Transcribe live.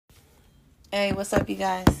Hey, what's up, you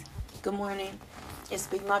guys? Good morning. It's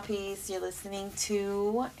Speak My Piece. You're listening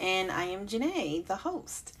to, and I am Janae, the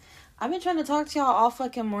host. I've been trying to talk to y'all all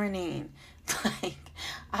fucking morning.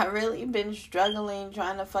 I really been struggling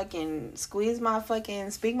trying to fucking squeeze my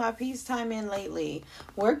fucking Speak My Piece time in lately.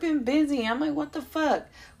 Work been busy. I'm like, what the fuck?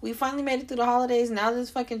 We finally made it through the holidays. Now this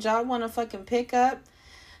fucking job want to fucking pick up.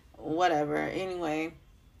 Whatever. Anyway,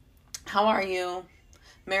 how are you?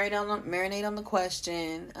 Marinate on the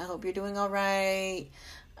question. I hope you're doing all right.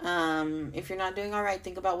 If you're not doing all right,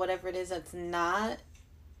 think about whatever it is that's not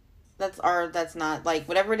like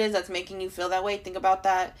whatever it is that's making you feel that way. Think about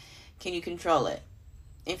that. Can you control it?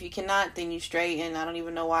 If you cannot, then you straight, and I don't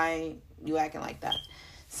even know why you acting like that.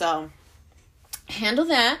 So handle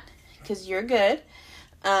that because you're good.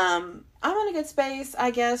 I'm in a good space,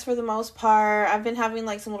 I guess, for the most part. I've been having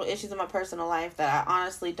like some little issues in my personal life that I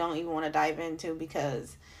honestly don't even want to dive into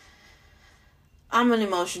because I'm an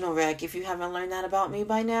emotional wreck, if you haven't learned that about me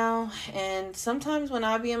by now. And sometimes when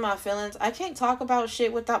I be in my feelings, I can't talk about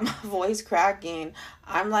shit without my voice cracking.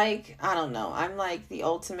 I'm like, I don't know. I'm like the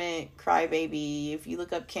ultimate crybaby. If you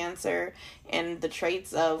look up cancer and the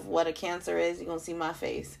traits of what a cancer is, you're going to see my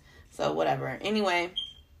face. So whatever. Anyway,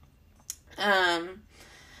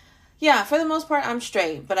 yeah, for the most part, I'm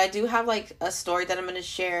straight, but I do have like a story that I'm going to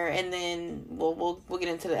share, and then we'll get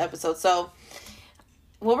into the episode. So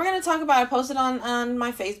what we're going to talk about, I posted on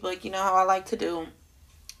my Facebook, you know how I like to do.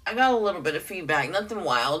 I got a little bit of feedback, nothing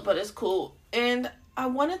wild, but it's cool. And I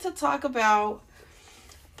wanted to talk about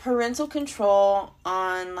parental control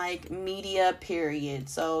on like media, period.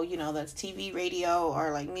 So, you know, that's TV, radio, or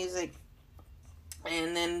like music,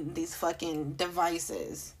 and then these fucking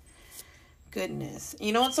devices. Goodness.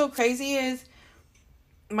 You know what's so crazy is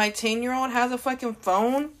my 10-year-old has a fucking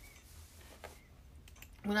phone.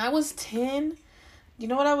 When I was 10, you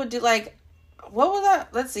know what I would do? Like, what was that?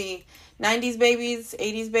 Let's see. 90s babies,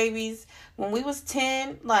 80s babies. When we was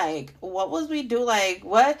 10, like, what was we do? Like,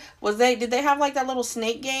 what was did they have like that little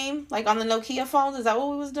snake game? Like on the Nokia phones? Is that what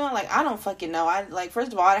we was doing? Like, I don't fucking know.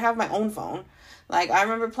 First of all, I have my own phone. Like, I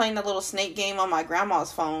remember playing the little snake game on my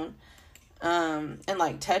grandma's phone. And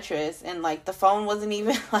like Tetris, and like the phone wasn't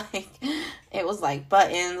even like, it was like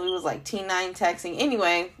buttons. We was like T9 texting.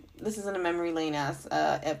 Anyway, this isn't a memory lane ass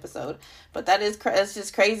episode, but it's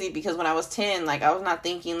just crazy because when I was 10, like I was not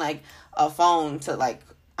thinking like a phone to like,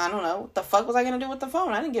 I don't know, what the fuck was I gonna do with the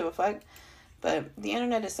phone? I didn't give a fuck. But the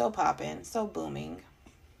internet is so popping, so booming,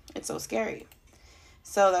 it's so scary.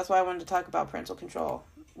 So that's why I wanted to talk about parental control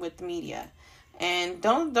with the media. And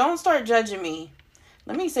don't start judging me.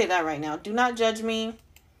 Let me say that right now. Do not judge me,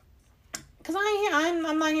 because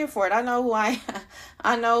I'm not here for it. I know who I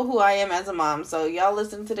am as a mom. So y'all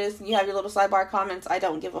listen to this and you have your little sidebar comments. I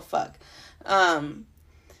don't give a fuck. Hold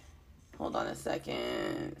on a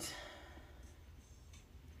second.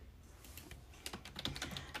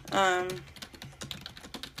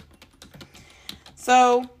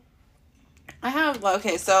 So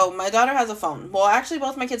so my daughter has a phone. Well, actually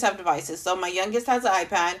both my kids have devices. So my youngest has an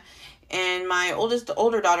iPad, and my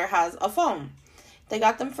older daughter has a phone. They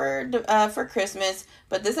got them for Christmas,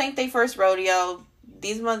 but this ain't their first rodeo.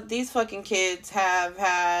 These fucking kids have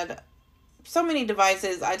had so many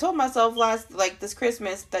devices. I told myself this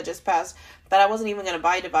Christmas that just passed that I wasn't even gonna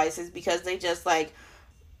buy devices because they just like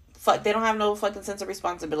they don't have no fucking sense of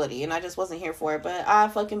responsibility, and I just wasn't here for it. But I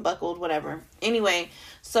fucking buckled, whatever. Anyway,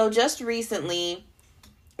 so just recently,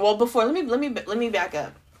 well, before let me back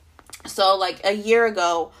up. So like a year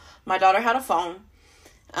ago, my daughter had a phone,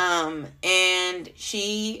 and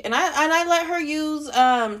I let her use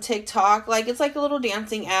TikTok. Like, it's like a little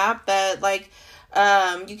dancing app that like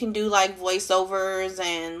you can do like voiceovers,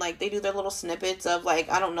 and like they do their little snippets of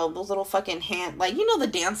like, I don't know, those little fucking hand, like, you know, the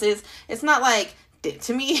dances. It's not like,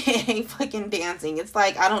 to me, it ain't fucking dancing. It's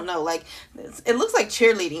like, I don't know, like it looks like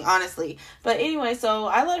cheerleading, honestly. But anyway, so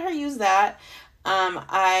I let her use that.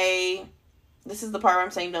 This is the part where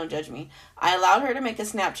I'm saying don't judge me. I allowed her to make a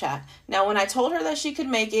Snapchat. Now, when I told her that she could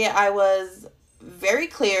make it, I was very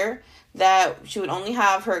clear that she would only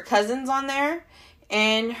have her cousins on there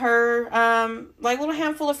and her like little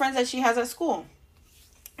handful of friends that she has at school.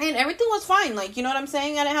 And everything was fine. Like, you know what I'm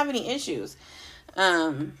saying? I didn't have any issues.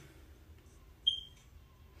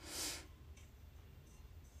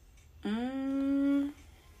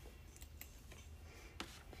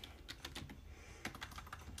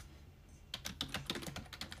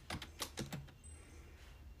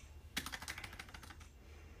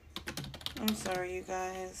 I'm sorry, you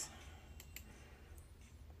guys.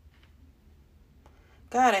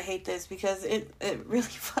 God, I hate this because it really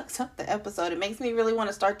fucks up the episode. It makes me really want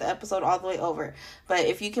to start the episode all the way over. But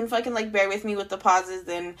if you can fucking like bear with me with the pauses,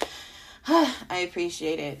 then I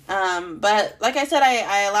appreciate it. But like I said,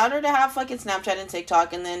 I allowed her to have fucking Snapchat and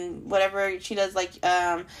TikTok, and then whatever she does, like,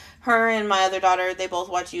 her and my other daughter, they both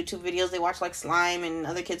watch YouTube videos. They watch, like, slime and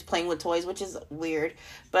other kids playing with toys, which is weird.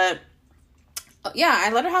 But, yeah,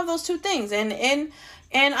 I let her have those two things, and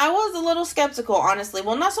I was a little skeptical, honestly.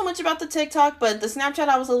 Well, not so much about the TikTok, but the Snapchat,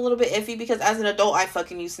 I was a little bit iffy, because as an adult, I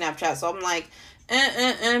fucking use Snapchat, so I'm like,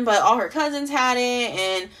 but all her cousins had it,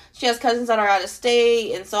 and she has cousins that are out of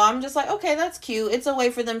state, and so I'm just like, okay, that's cute. It's a way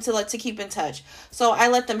for them to keep in touch. So I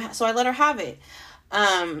let her have it.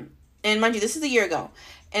 And mind you, this is a year ago.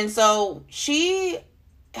 And so she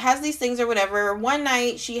has these things or whatever. One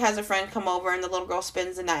night, she has a friend come over, and the little girl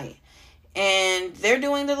spends the night. And they're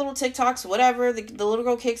doing their little TikToks, whatever. The little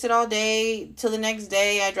girl kicks it all day till the next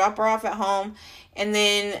day. I drop her off at home. And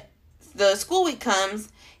then the school week comes,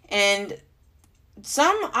 and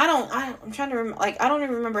I'm trying to remember, like, I don't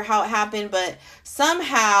even remember how it happened, but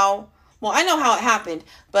somehow, well, I know how it happened,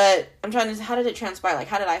 but how did it transpire? Like,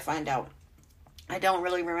 how did I find out? I don't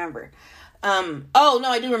really remember. Oh, no,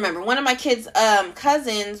 I do remember. One of my kids'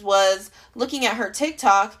 cousins was looking at her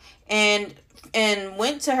TikTok and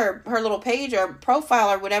went to her little page or profile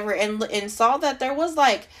or whatever, and saw that there was,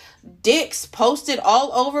 like, dicks posted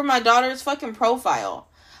all over my daughter's fucking profile.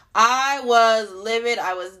 I was livid.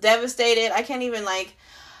 I was devastated. I couldn't even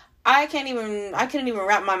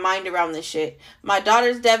wrap my mind around this shit. My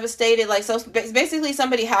daughter's devastated. Like, so basically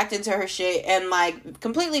somebody hacked into her shit and, like,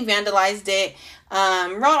 completely vandalized it.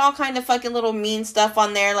 Wrote all kind of fucking little mean stuff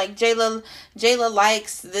on there. Like, Jayla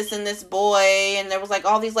likes this and this boy. And there was, like,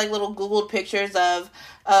 all these, like, little Googled pictures of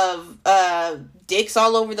dicks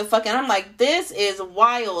all over the fucking, I'm like, this is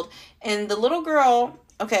wild. And the little girl,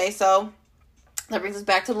 okay, so that brings us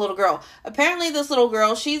back to the little girl. Apparently, this little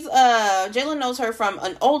girl, Jayla knows her from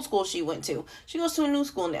an old school she went to. She goes to a new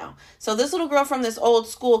school now. So this little girl from this old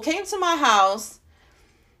school came to my house,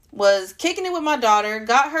 was kicking it with my daughter,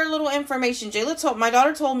 got her little information. My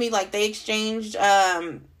daughter told me, like, they exchanged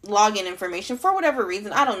login information for whatever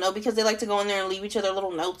reason. I don't know, because they like to go in there and leave each other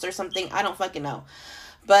little notes or something. I don't fucking know.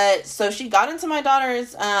 But, so she got into my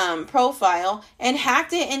daughter's profile and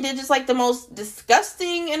hacked it and did just, like, the most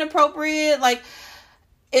disgusting, inappropriate, like,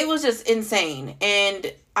 it was just insane.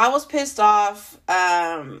 And I was pissed off.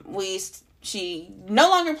 She no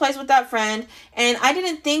longer plays with that friend. And I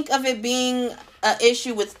didn't think of it being an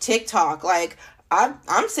issue with TikTok. Like,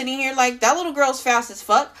 I'm sitting here like, that little girl's fast as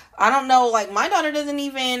fuck. I don't know, like, my daughter doesn't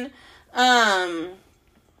even know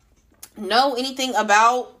anything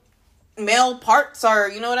about male parts, or,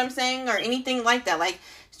 you know what I'm saying, or anything like that. Like,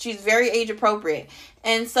 she's very age appropriate.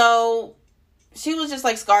 And so she was just,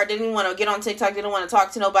 like, scarred, didn't want to get on TikTok, didn't want to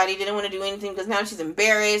talk to nobody, didn't want to do anything, because now she's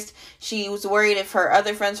embarrassed. She was worried if her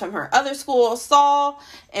other friends from her other school saw,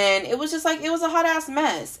 and it was just, like, it was a hot-ass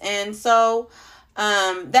mess. And so,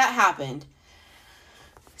 that happened.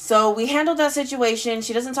 So we handled that situation.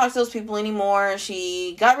 She doesn't talk to those people anymore.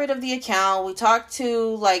 She got rid of the account. We talked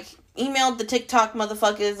to, like, emailed the TikTok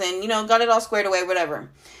motherfuckers and, you know, got it all squared away, whatever.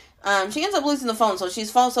 She ends up losing the phone, so she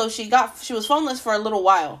was phoneless for a little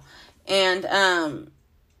while. And,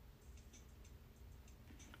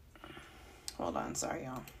 hold on, sorry,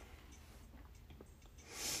 y'all.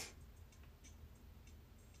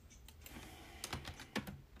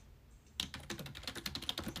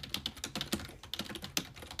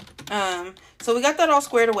 So we got that all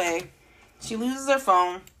squared away. She loses her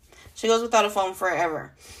phone. She goes without a phone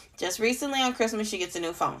forever. Just recently on Christmas, she gets a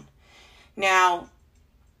new phone. Now,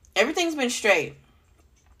 everything's been straight.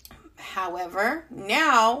 However,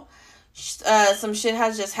 now, some shit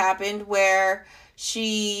has just happened where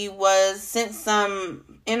she was sent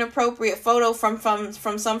some inappropriate photo from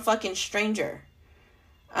some fucking stranger.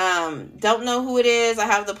 Don't know who it is. I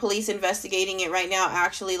have the police investigating it right now.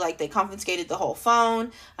 Actually, like, they confiscated the whole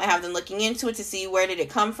phone. I have them looking into it to see where did it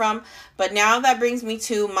come from. But now that brings me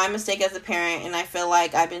to my mistake as a parent, and I feel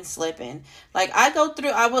like I've been slipping. Like, I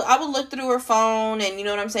would look through her phone, and, you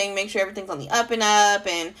know what I'm saying, make sure everything's on the up and up,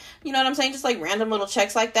 and, you know what I'm saying, just, like, random little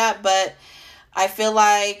checks like that. But I feel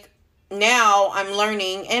like now I'm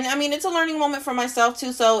learning, and I mean, it's a learning moment for myself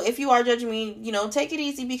too. So if you are judging me, you know, take it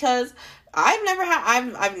easy, because I've never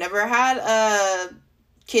had a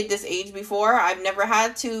kid this age before. I've never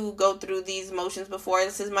had to go through these motions before.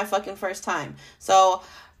 This is my fucking first time. So,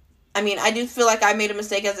 I mean, I do feel like I made a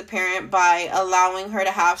mistake as a parent by allowing her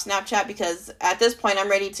to have Snapchat, because at this point I'm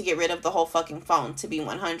ready to get rid of the whole fucking phone, to be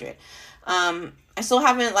 100. I still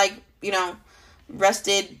haven't, like, you know,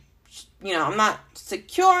 rested. You know, I'm not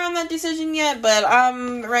secure on that decision yet, but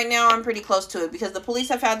right now I'm pretty close to it, because the police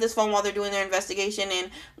have had this phone while they're doing their investigation, and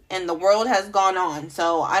and the world has gone on.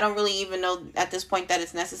 So I don't really even know at this point that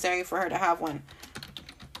it's necessary for her to have one.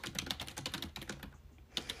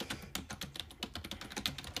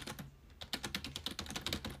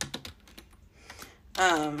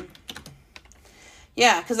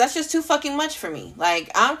 Yeah, because that's just too fucking much for me. Like,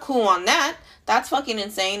 I'm cool on that. That's fucking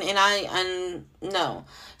insane. And no.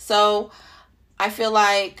 So, I feel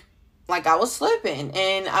like I was slipping.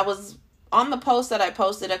 And I was, on the post that I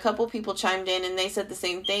posted, a couple people chimed in and they said the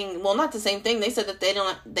same thing. Well, not the same thing. They said that they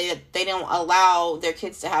don't allow their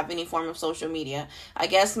kids to have any form of social media. I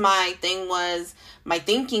guess my thinking was,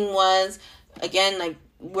 again, like,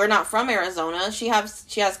 we're not from Arizona. She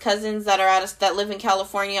has cousins that live in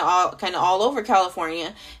California, all over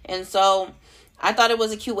California. And so I thought it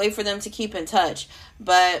was a cute way for them to keep in touch.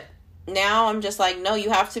 But now I'm just like, no,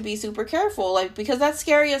 you have to be super careful, like, because that's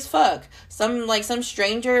scary as fuck. Some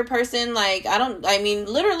stranger person,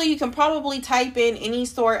 literally you can probably type in any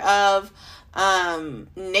sort of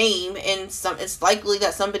name, and it's likely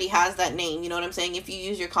that somebody has that name, you know what I'm saying, if you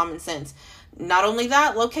use your common sense. Not only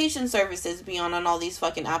that, location services be on all these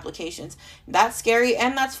fucking applications. That's scary,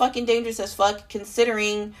 and that's fucking dangerous as fuck,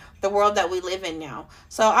 considering the world that we live in now.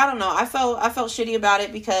 So I don't know. I felt shitty about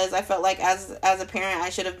it, because I felt like as a parent I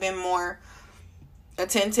should have been more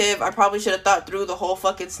attentive. I probably should have thought through the whole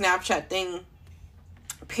fucking Snapchat thing,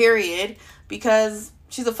 period, because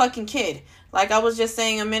she's a fucking kid. Like I was just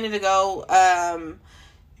saying a minute ago,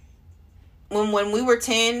 when we were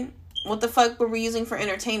 10, what the fuck were we using for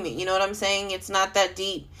entertainment? You know what I'm saying? It's not that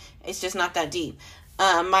deep. It's just not that deep.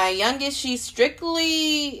 My youngest, she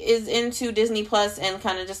strictly is into Disney Plus and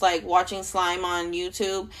kind of just like watching slime on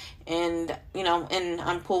YouTube, and and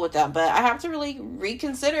I'm cool with that. But I have to really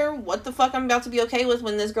reconsider what the fuck I'm about to be okay with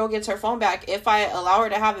when this girl gets her phone back, if I allow her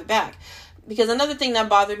to have it back. Because another thing that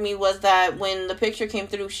bothered me was that when the picture came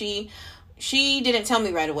through, she didn't tell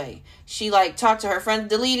me right away. She talked to her friends,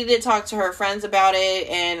 deleted it, talked to her friends about it,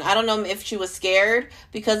 and I don't know if she was scared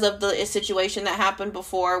because of the situation that happened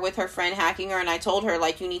before with her friend hacking her. And I told her,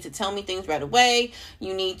 you need to tell me things right away.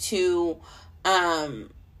 You need to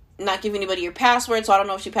not give anybody your password. So I don't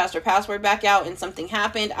know if she passed her password back out and something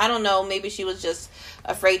happened. I don't know. Maybe she was just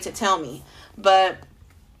afraid to tell me. But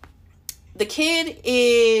the kid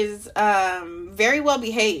is very well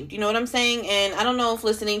behaved. You know what I'm saying? And I don't know if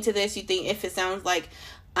listening to this, you think if it sounds like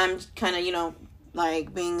I'm kind of,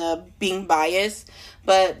 being biased.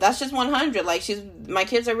 But that's just 100. My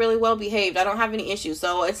kids are really well behaved. I don't have any issues.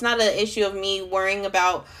 So it's not an issue of me worrying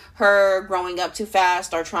about her growing up too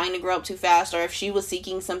fast or trying to grow up too fast, or if she was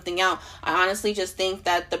seeking something out. I honestly just think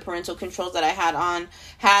that the parental controls that I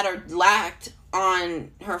had or lacked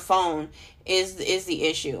on her phone is the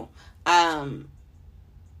issue. And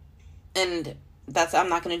I'm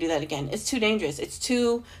not going to do that again. It's too dangerous. There's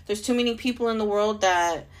too many people in the world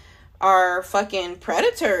that are fucking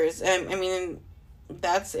predators. I mean,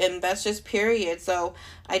 that's just period. So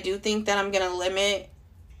I do think that I'm going to limit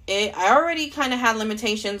it. I already kind of had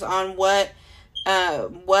limitations on what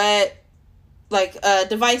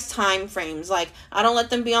device time frames. I don't let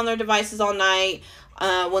them be on their devices all night.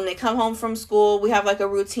 When they come home from school, we have a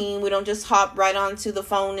routine. We don't just hop right onto the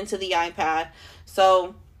phone, into the iPad.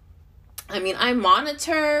 So, I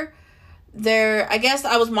monitor I guess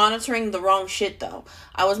I was monitoring the wrong shit though.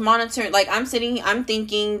 I was monitoring, I'm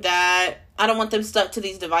thinking that I don't want them stuck to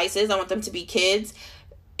these devices. I want them to be kids.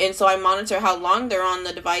 And so I monitor how long they're on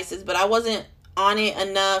the devices, but I wasn't on it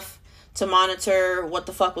enough to monitor what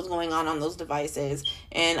the fuck was going on those devices.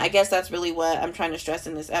 And I guess that's really what I'm trying to stress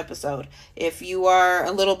in this episode. If you are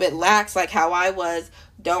a little bit lax like how I was,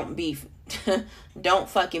 don't be. Don't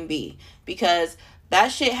fucking be. Because that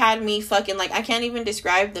shit had me fucking, I can't even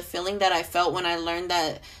describe the feeling that I felt when I learned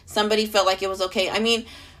that somebody felt like it was okay.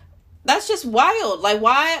 That's just wild.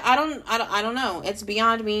 Why? I don't know. It's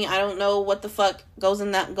beyond me. I don't know what the fuck goes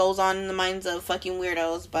on in the minds of fucking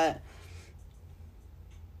weirdos, but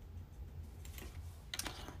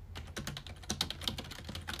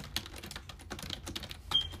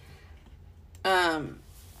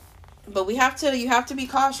but you have to be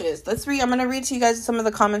cautious. I'm going to read to you guys some of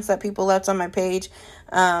the comments that people left on my page,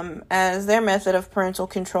 as their method of parental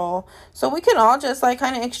control. So we can all just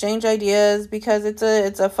kind of exchange ideas, because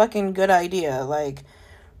it's a fucking good idea.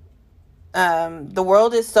 The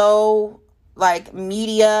world is so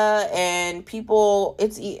media and people,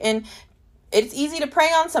 it's easy to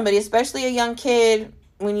prey on somebody, especially a young kid,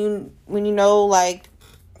 when you know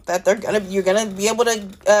that you're gonna be able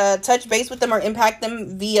to touch base with them or impact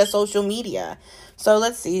them via social media. So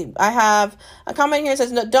let's see. I have a comment here that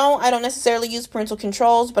says, no, I don't necessarily use parental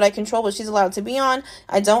controls, but I control what she's allowed to be on.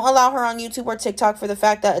 I don't allow her on YouTube or TikTok for the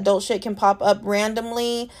fact that adult shit can pop up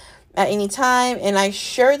randomly at any time. And I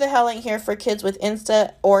sure the hell ain't here for kids with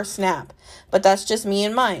Insta or Snap. But that's just me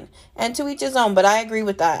and mine. And to each his own. But I agree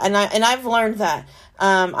with that. And I've learned that.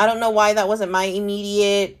 I don't know why that wasn't my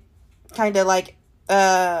immediate kind of like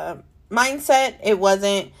mindset. It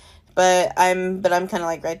wasn't. But I'm kind of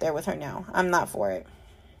like right there with her now. I'm not for it.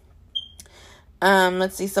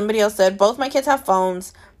 Let's see. Somebody else said, both my kids have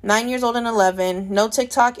phones, 9 years old and 11. No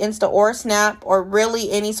TikTok, Insta, or Snap, or really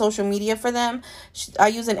any social media for them. I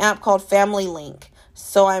use an app called Family Link.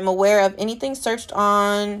 So I'm aware of anything searched,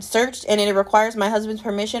 and it requires my husband's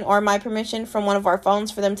permission or my permission from one of our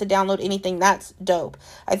phones for them to download anything. That's dope.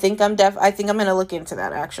 I think I'm going to look into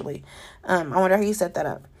that, actually. I wonder how you set that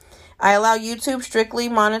up. I allow YouTube strictly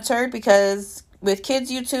monitored because with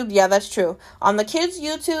kids YouTube, yeah, that's true. On the kids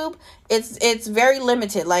YouTube, it's very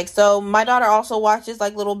limited. Like, so my daughter also watches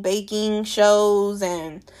like little baking shows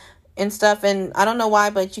and stuff, and I don't know why,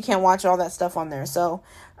 but you can't watch all that stuff on there. So,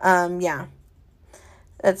 yeah.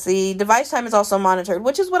 Let's see. Device time is also monitored,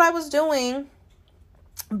 which is what I was doing,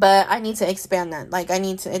 but I need to expand that. Like,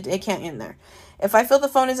 it can't end there. If I feel the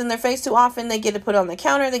phone is in their face too often, they get to put it on the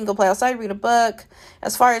counter. They can go play outside, read a book.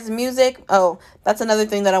 As far as music, that's another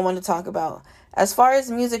thing that I want to talk about. As far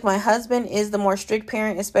as music, my husband is the more strict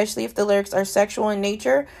parent, especially if the lyrics are sexual in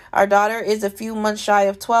nature. Our daughter is a few months shy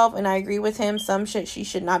of 12, and I agree with him. Some shit she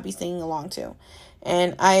should not be singing along to.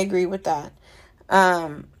 And I agree with that.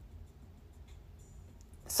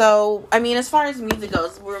 So, I mean, as far as music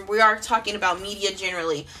goes, we are talking about media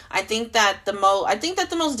generally. I think that the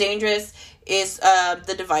most dangerous is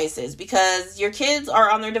the devices, because your kids are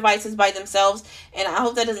on their devices by themselves, and I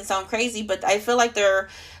hope that doesn't sound crazy, but I feel like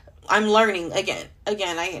I'm learning again,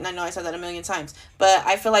 I know I said that a million times, but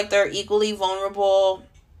I feel like they're equally vulnerable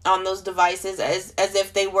on those devices as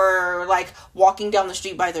if they were like walking down the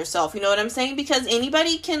street by themselves. You know what I'm saying? Because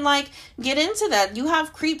anybody can like get into that. You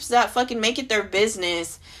have creeps that fucking make it their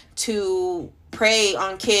business to prey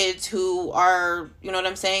on kids who are, you know what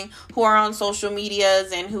I'm saying, who are on social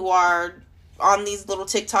medias and who are on these little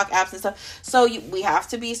TikTok apps and stuff. So we have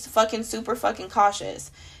to be fucking super fucking cautious.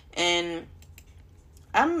 And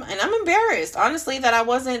I'm embarrassed, honestly, that I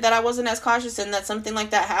wasn't as cautious, and that something like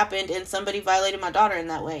that happened and somebody violated my daughter in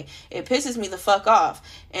that way. It pisses me the fuck off.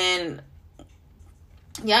 And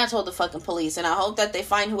yeah, I told the fucking police, and I hope that they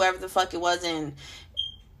find whoever the fuck it was, and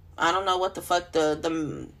I don't know what the fuck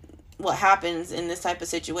what happens in this type of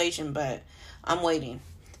situation, but I'm waiting.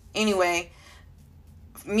 Anyway,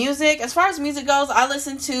 music, as far as music goes, I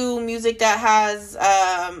listen to music that has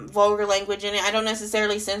vulgar language in it. I don't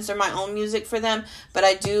necessarily censor my own music for them, but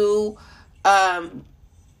I do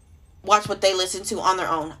watch what they listen to on their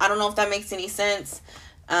own. I don't know if that makes any sense.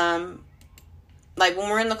 Like when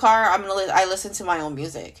we're in the car, I listen to my own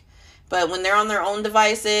music. But when they're on their own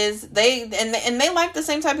devices, they like the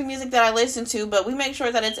same type of music that I listen to, but we make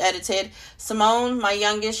sure that it's edited. Simone, my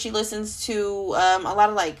youngest, she listens to a lot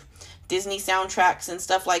of like Disney soundtracks and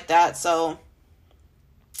stuff like that. So,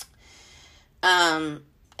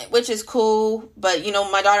 which is cool. But, you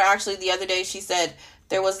know, my daughter actually the other day, she said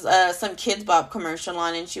there was some Kids Bop commercial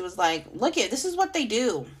on, and she was like, look it, this is what they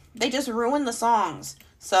do. They just ruin the songs.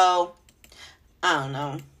 So, I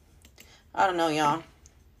don't know, y'all.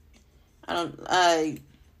 I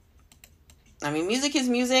mean, music is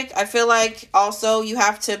music. I feel like also your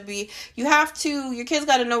kids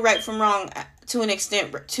got to know right from wrong to an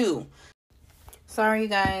extent too. Sorry, you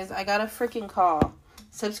guys. I got a freaking call.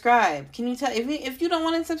 Subscribe. Can you tell, if you don't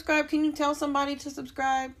want to subscribe, can you tell somebody to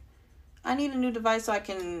subscribe? I need a new device so I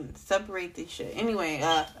can separate this shit. Anyway,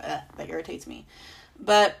 that irritates me.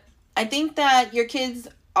 But I think that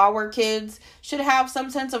our kids should have some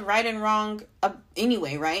sense of right and wrong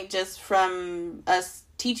anyway, right? Just from us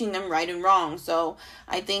teaching them right and wrong. So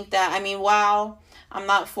I think that, I mean, while I'm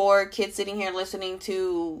not for kids sitting here listening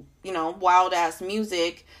to, you know, wild ass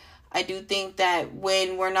music, I do think that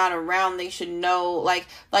when we're not around, they should know, like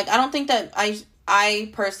I don't think that,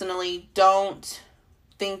 I personally don't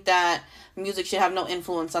think that music should have no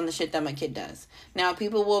influence on the shit that my kid does. Now,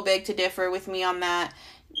 people will beg to differ with me on that.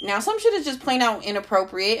 Now, some shit is just plain out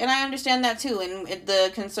inappropriate, and I understand that too. And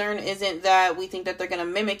the concern isn't that we think that they're going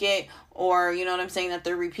to mimic it, or, you know what I'm saying, that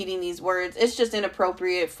they're repeating these words. It's just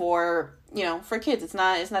inappropriate for, you know, for kids. It's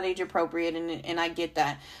not age appropriate, and I get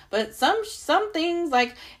that. But some things,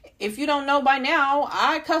 like, if you don't know by now,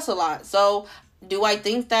 I cuss a lot. So do I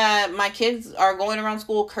think that my kids are going around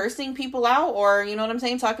school cursing people out, or, you know what I'm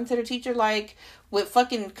saying, talking to their teacher like with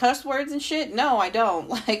fucking cuss words and shit? No, I don't.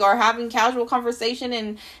 Like, or having casual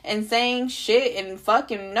conversation and saying shit and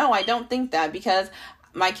fucking, no, I don't think that, because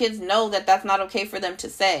my kids know that that's not okay for them to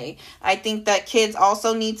say. I think that kids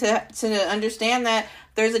also need to understand that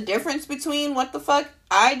there's a difference between what the fuck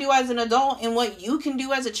I do as an adult and what you can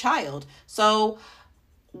do as a child. So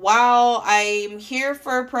while I'm here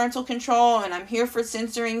for parental control and I'm here for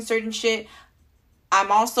censoring certain shit, I'm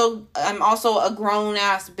also a grown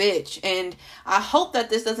ass bitch, and I hope that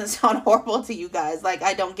this doesn't sound horrible to you guys. Like,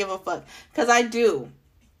 I don't give a fuck, because I do.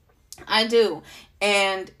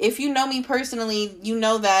 And if you know me personally, you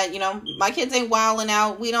know that, you know, my kids ain't wilding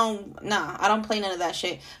out. I don't play none of that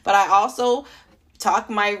shit. But I also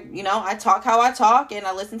talk I talk how I talk, and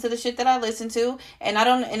I listen to the shit that I listen to, and I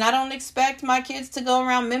don't expect my kids to go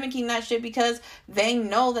around mimicking that shit, because they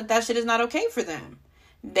know that shit is not okay for them.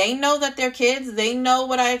 They know that they're kids, they know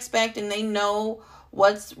what I expect, and they know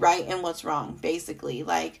what's right and what's wrong, basically.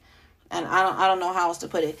 Like, and I don't know how else to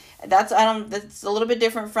put it. That's a little bit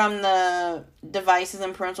different from the devices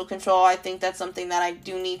and parental control. I think that's something that I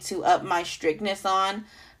do need to up my strictness on.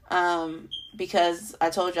 Because I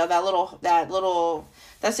told y'all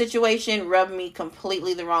that situation rubbed me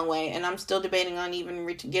completely the wrong way, and I'm still debating on even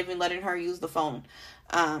letting her use the phone.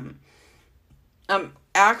 I'm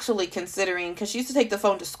actually considering, because she used to take the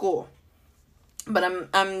phone to school, but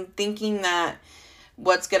I'm thinking that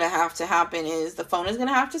what's gonna have to happen is the phone is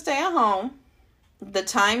gonna have to stay at home. The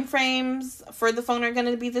time frames for the phone are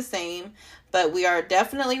gonna be the same, but we are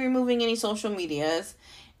definitely removing any social medias.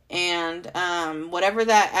 And whatever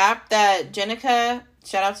that app that Jenica,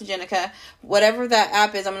 shout out to Jenica, whatever that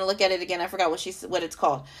app is, I'm going to look at it again. I forgot what it's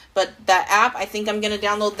called. But that app, I think I'm going to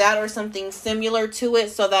download that or something similar to it,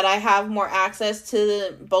 so that I have more access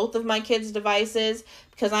to both of my kids' devices,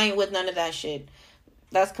 because I ain't with none of that shit.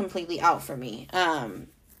 That's completely out for me.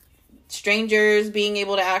 Strangers being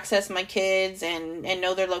able to access my kids and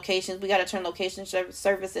know their locations. We got to turn location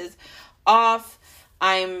services off.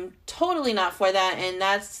 I'm totally not for that, and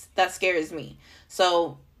that scares me.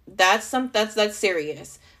 So that's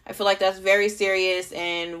serious. I feel like that's very serious,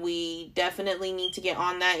 and we definitely need to get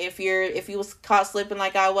on that. If you was caught slipping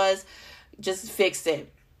like I was, just fix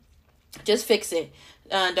it. Just fix it.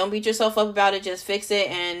 Don't beat yourself up about it. Just fix it,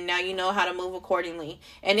 and now you know how to move accordingly.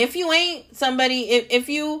 And if you ain't somebody, if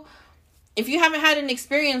you haven't had an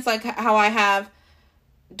experience like how I have,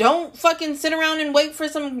 don't fucking sit around and wait for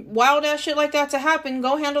some wild ass shit like that to happen.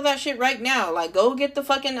 Go handle that shit right now. Like, go get the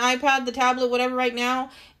fucking iPad, the tablet, whatever right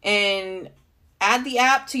now, and add the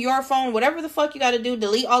app to your phone. Whatever the fuck you gotta do.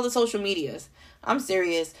 Delete all the social medias. I'm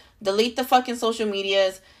serious. Delete the fucking social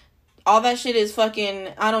medias. All that shit is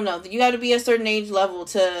fucking, I don't know. You gotta be a certain age level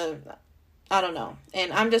to, I don't know.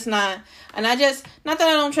 And I'm just not, and not that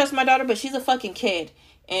I don't trust my daughter, but she's a fucking kid.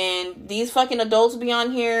 And these fucking adults be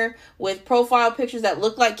on here with profile pictures that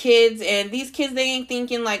look like kids. And these kids, they ain't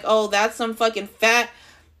thinking like, oh, that's some fucking fat,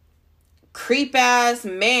 creep ass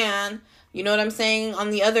man. You know what I'm saying?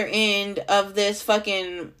 On the other end of this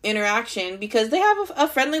fucking interaction. Because they have a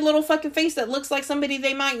friendly little fucking face that looks like somebody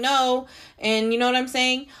they might know. And you know what I'm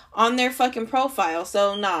saying? On their fucking profile.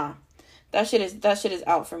 So, nah. That shit is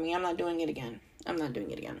out for me. I'm not doing it again.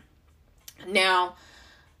 Now,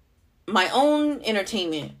 my own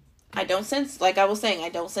entertainment, I don't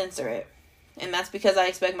censor it. And that's because I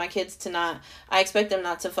expect my kids I expect them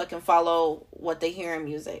not to fucking follow what they hear in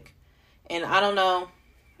music. And I don't know.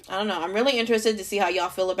 I'm really interested to see how y'all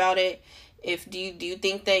feel about it. If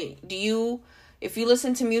you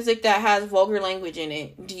listen to music that has vulgar language in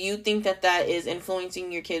it, do you think that is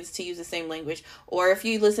influencing your kids to use the same language? Or if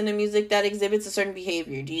you listen to music that exhibits a certain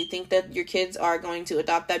behavior, do you think that your kids are going to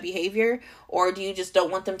adopt that behavior? Or do you just don't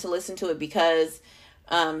want them to listen to it because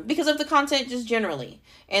of the content just generally?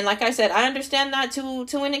 And like I said, I understand that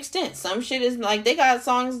to an extent. Some shit is like, they got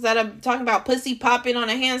songs that are talking about pussy popping on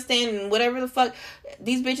a handstand and whatever the fuck.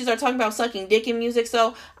 These bitches are talking about sucking dick in music.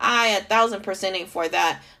 So I 1,000% ain't for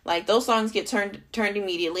that. Like, those songs get turned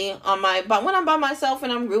immediately but when I'm by myself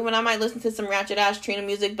and I'm grooving, I might listen to some ratchet ass Trina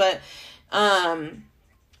music, but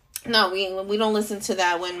no, we don't listen to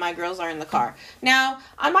that when my girls are in the car. Now,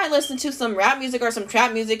 I might listen to some rap music or some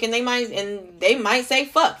trap music, and they might say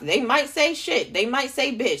fuck. They might say shit. They might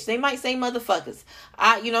say bitch. They might say motherfuckers.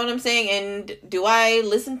 You know what I'm saying? And do I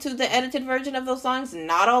listen to the edited version of those songs?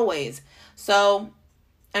 Not always. So,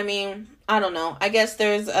 I mean, I don't know. I guess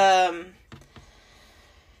there's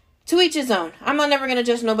to each his own. I'm not never gonna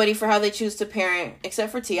judge nobody for how they choose to parent,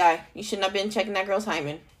 except for T.I. You shouldn't have been checking that girl's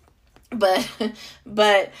hymen. But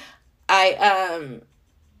I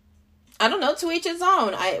I don't know, to each his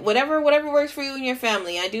own. Whatever works for you and your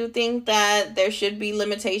family. I do think that there should be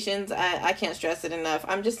limitations. I can't stress it enough.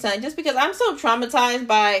 I'm just saying, just because I'm so traumatized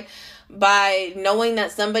by knowing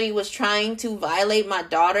that somebody was trying to violate my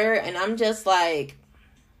daughter, and I'm just like,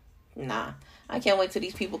 nah. I can't wait till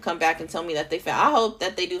these people come back and tell me that they found. I hope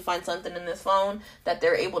that they do find something in this phone that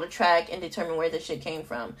they're able to track and determine where this shit came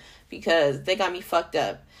from, because they got me fucked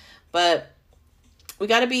up. But we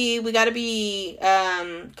gotta be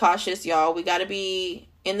cautious, y'all. We gotta be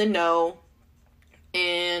in the know,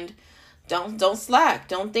 and don't slack.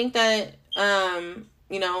 Don't think that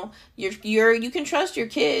you know, you can trust your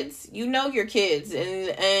kids. You know your kids,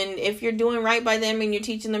 and if you're doing right by them and you're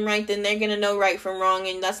teaching them right, then they're gonna know right from wrong,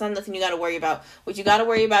 and that's not nothing you gotta worry about. What you gotta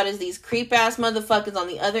worry about is these creep ass motherfuckers on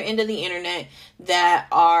the other end of the internet that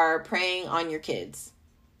are preying on your kids.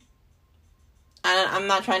 I'm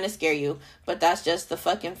not trying to scare you, but that's just the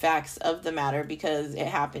fucking facts of the matter, because it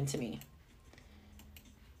happened to me.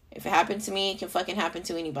 If it happened to me, it can fucking happen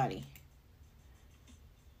to anybody.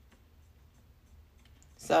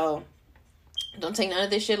 So, don't take none of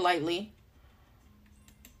this shit lightly.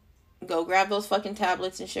 Go grab those fucking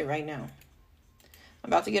tablets and shit right now. I'm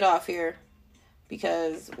about to get off here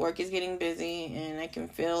because work is getting busy, and I can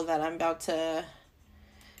feel that I'm about to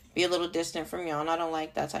be a little distant from y'all, and I don't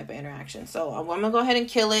like that type of interaction. So I'm gonna go ahead and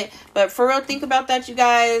kill it. But for real, think about that, you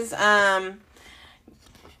guys.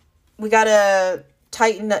 We gotta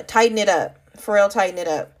tighten it up. For real, tighten it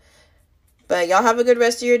up. But y'all have a good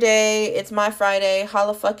rest of your day. It's my Friday.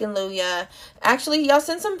 Holla fucking Luya. Actually, y'all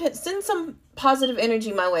send some positive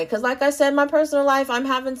energy my way. Because like I said, my personal life, I'm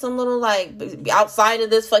having some little, like, outside of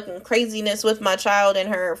this fucking craziness with my child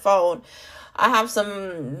and her phone, I have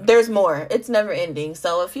there's more. It's never ending.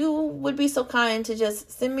 So if you would be so kind to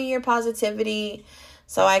just send me your positivity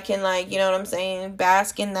so I can, like, you know what I'm saying,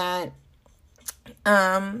 bask in that,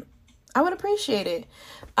 I would appreciate it.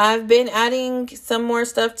 I've been adding some more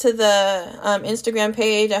stuff to the Instagram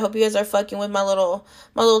page. I hope you guys are fucking with my little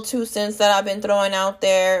 2 cents that I've been throwing out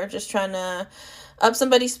there. Just trying to up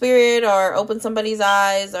somebody's spirit or open somebody's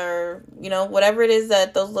eyes, or, you know, whatever it is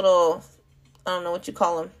that those little, I don't know what you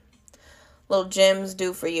call them, little gems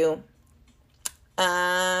do for you.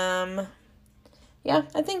 Yeah,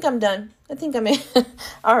 I think I'm done. I think I'm in.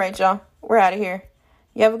 All right, y'all. We're out of here.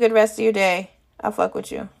 You have a good rest of your day. I'll fuck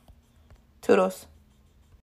with you. Toodles.